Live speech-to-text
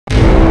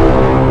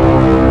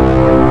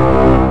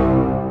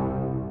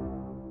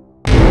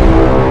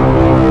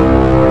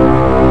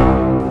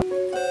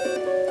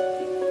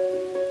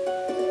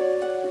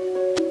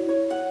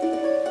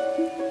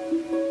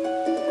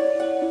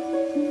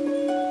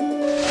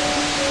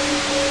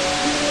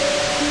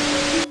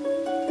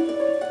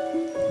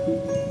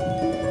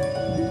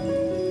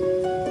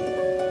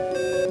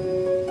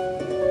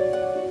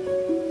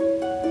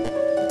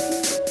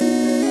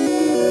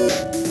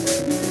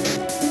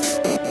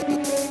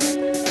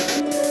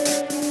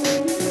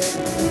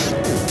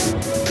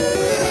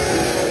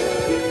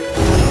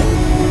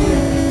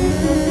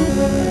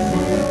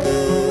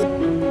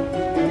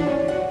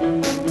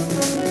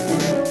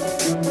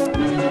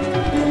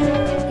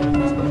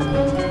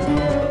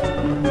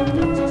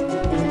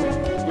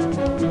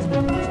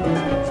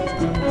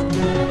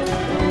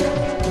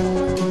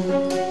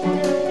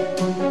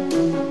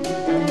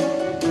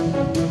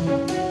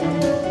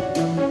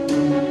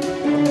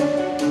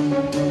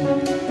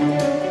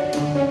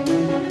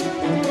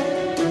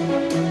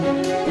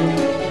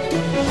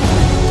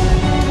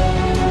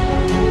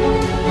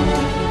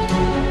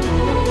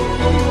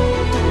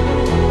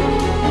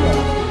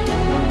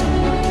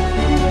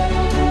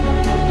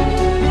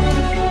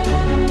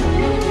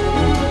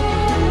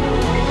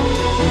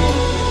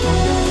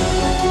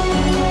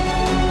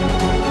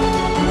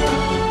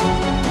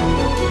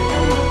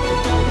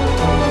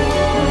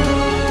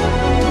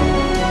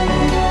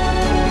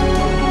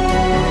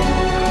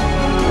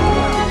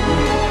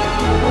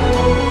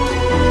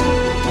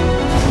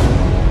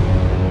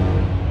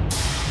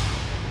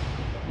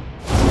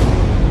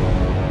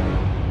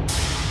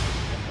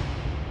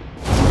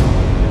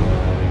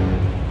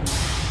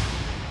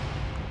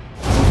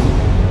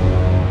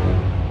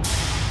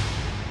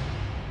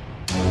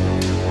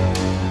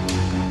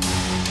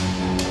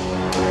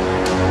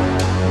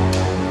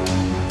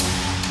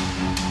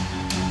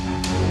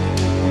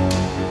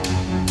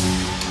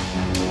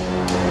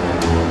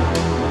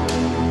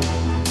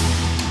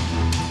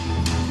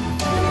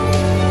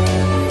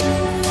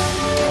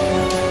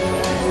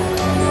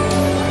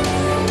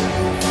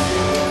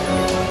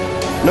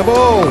the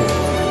ball.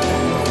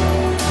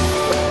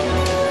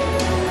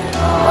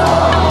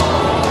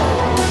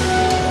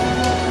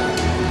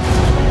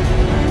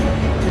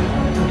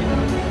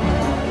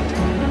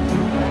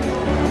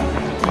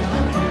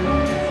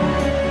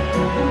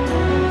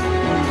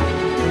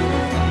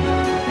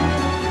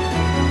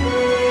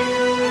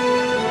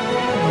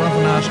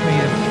 Often ask me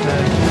if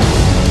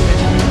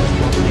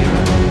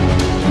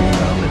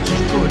well, it's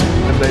good.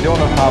 And they don't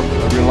have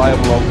a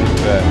reliable opening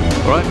pair.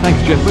 All right,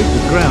 thanks, Jeffrey.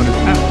 The ground is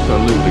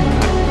absolutely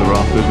packed to the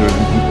rafters. There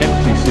isn't an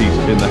empty seat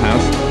in the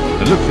house.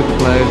 It looks like the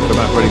players are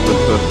about ready for the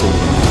first quarter.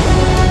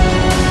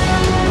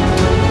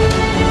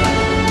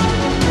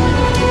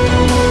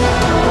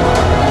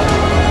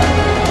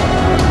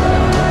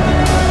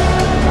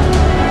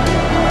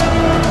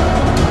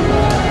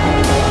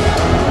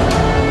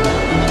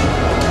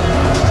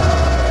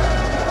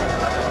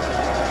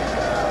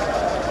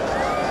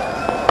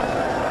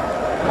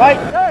 Right,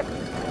 go.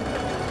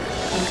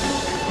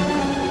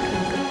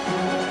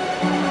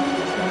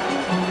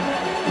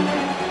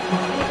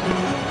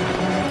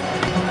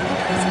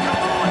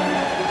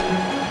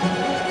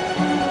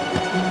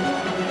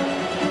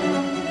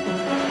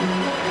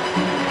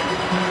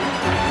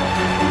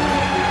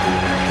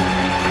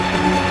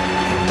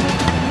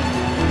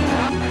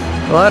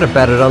 Well, I'd have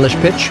batted on this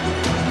pitch.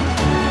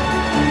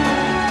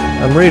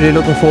 I'm really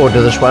looking forward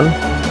to this one.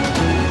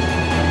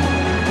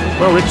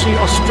 Well, Richie,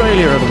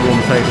 Australia are the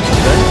warm favourites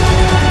today.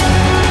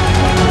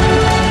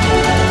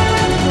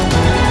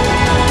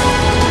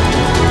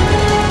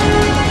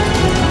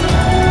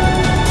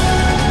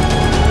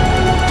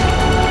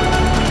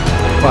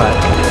 Quiet.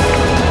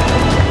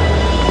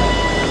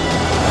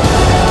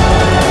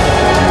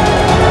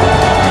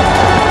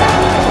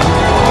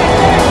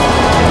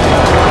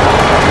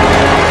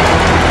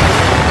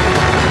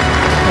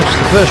 That's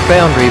the first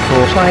boundary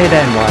for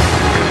𝗖𝗿𝗶𝗂𝘁𝗶.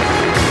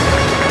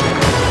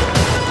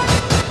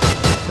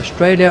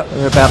 Australia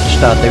are about to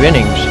start their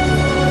innings.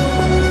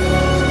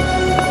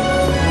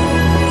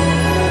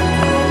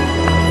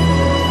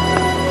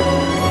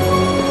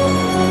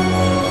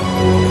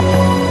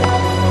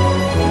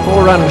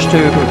 Four runs to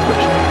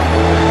𝗘𝘃cie𝗹𝘂𝘁.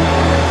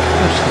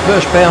 That's the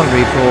first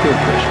boundary for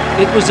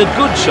𝗘𝘃cie𝗹𝘂𝘁. It was a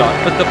good shot,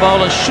 but the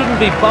bowler shouldn't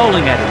be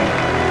bowling at him.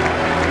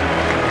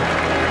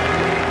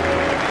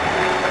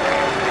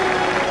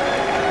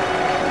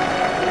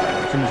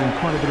 Simmons in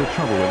quite a bit of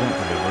trouble with that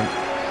deliverance.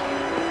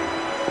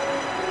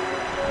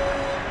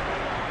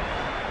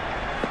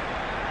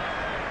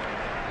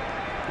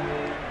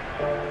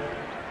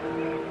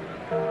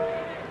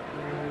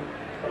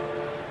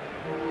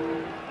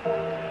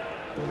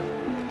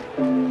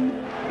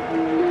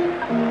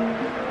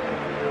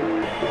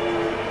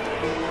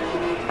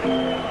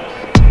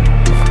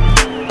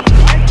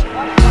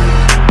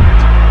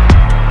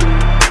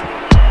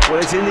 Well,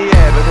 it's in the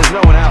air, but there's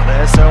no one out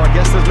there, so I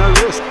guess there's no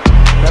risk.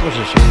 That was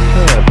a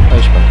superb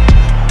placement.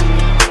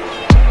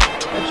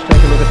 Let's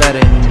take a look at that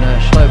in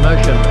slow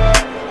motion.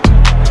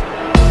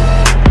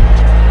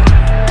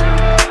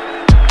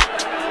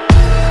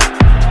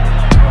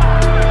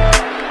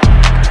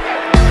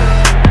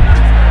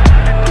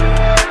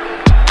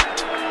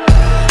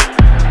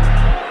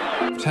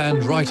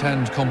 Left-hand,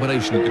 right-hand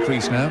combination at the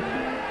crease now.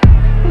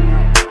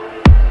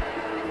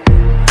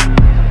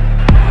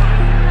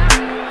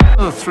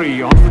 Another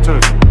 3 on for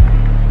total.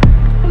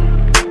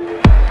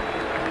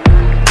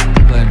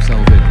 Play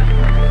himself in.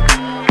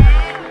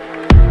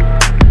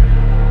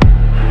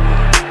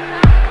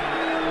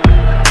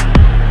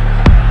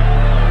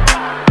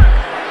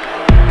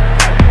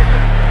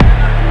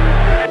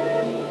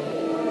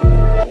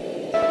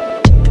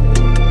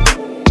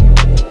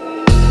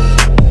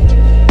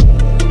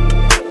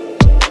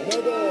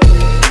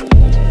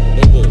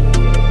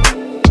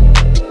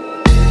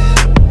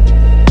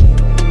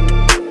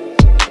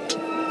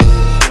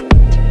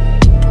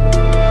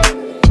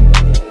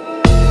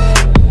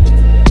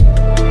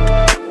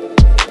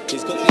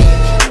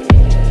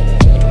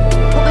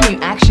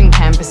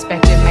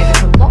 Perspective made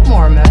this a lot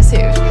more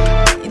immersive.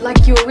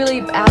 Like you were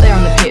really out there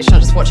on the pitch,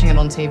 not just watching it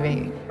on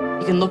TV.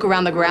 You can look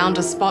around the ground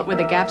to spot where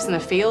the gaps in the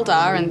field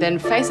are and then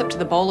face up to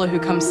the bowler who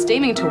comes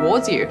steaming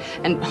towards you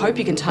and hope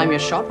you can time your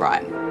shot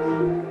right.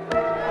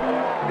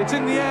 It's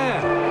in the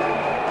air.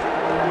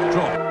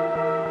 Drop.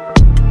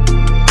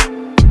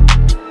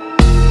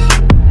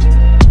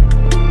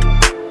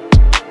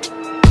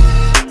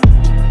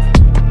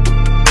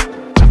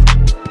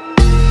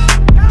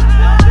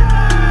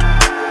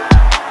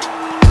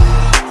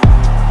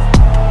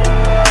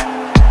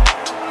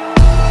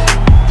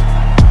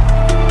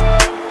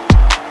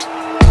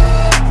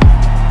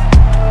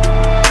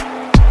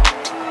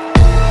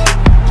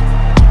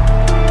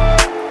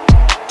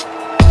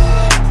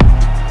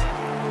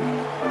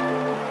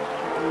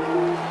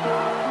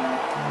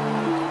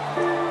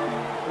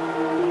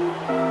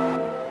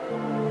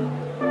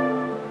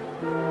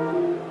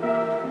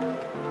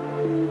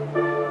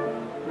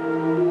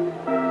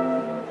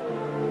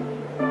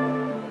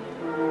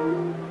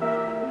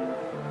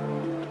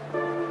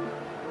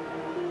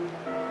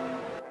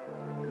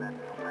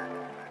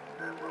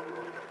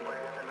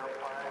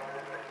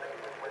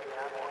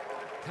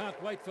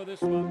 Can't wait for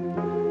this one.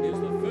 Here's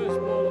the first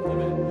ball of the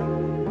match.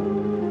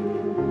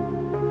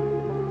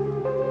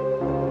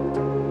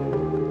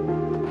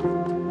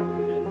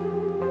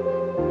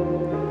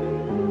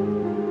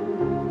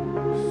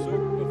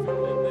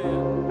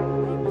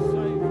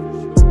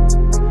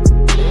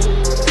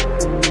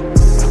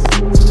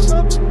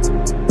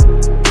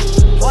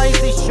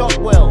 Shot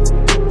well.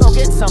 They'll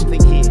get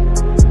something here.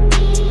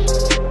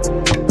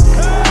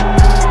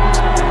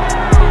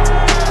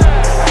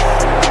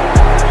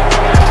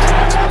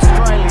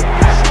 Australia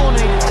sure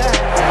needed that.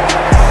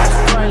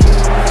 Australia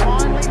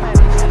finally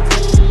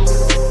managed.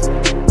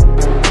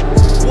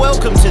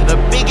 Welcome to the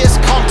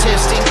biggest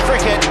contest in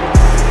cricket,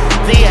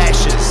 the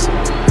Ashes.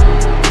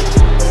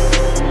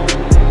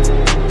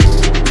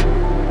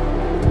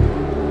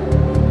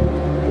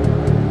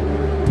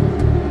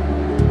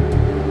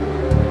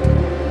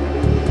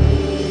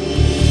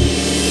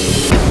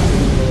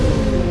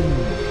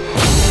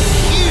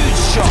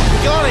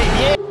 Got it,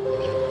 yeah!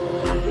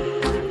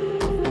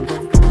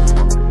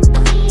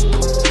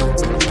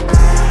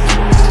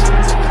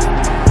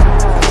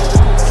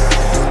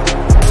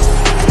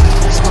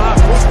 Smart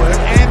footwork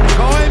and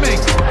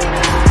timing!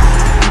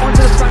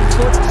 Onto the front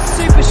foot,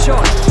 super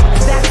shot.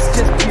 That's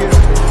just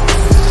beautiful.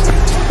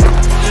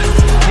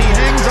 He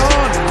hangs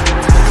on!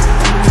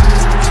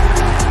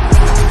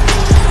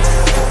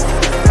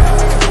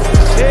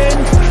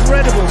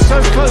 Incredible, so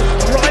close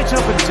right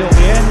up until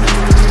the end.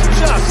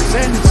 Just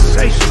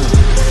sensational.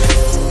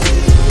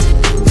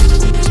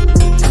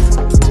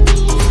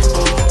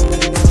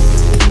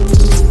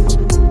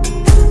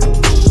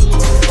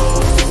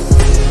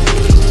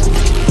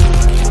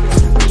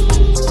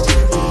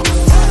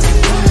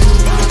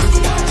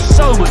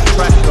 So much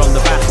pressure on the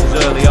batters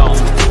early on.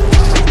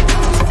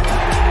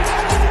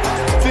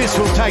 This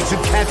will take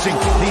some catching.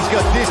 He's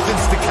got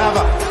distance to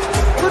cover.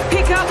 Good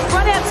pick up,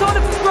 run outside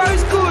of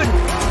throws good.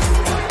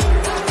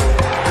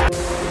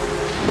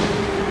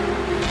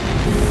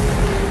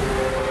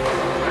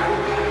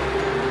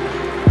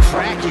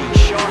 Cracking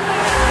shot.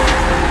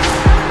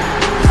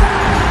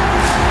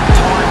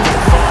 Time for the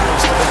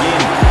finals to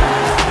begin.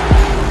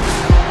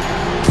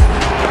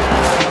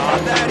 Oh,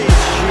 that is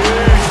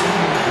huge.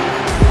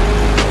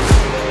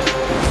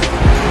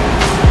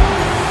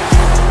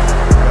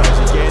 Goes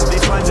again.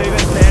 This one's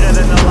even better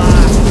than the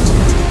last.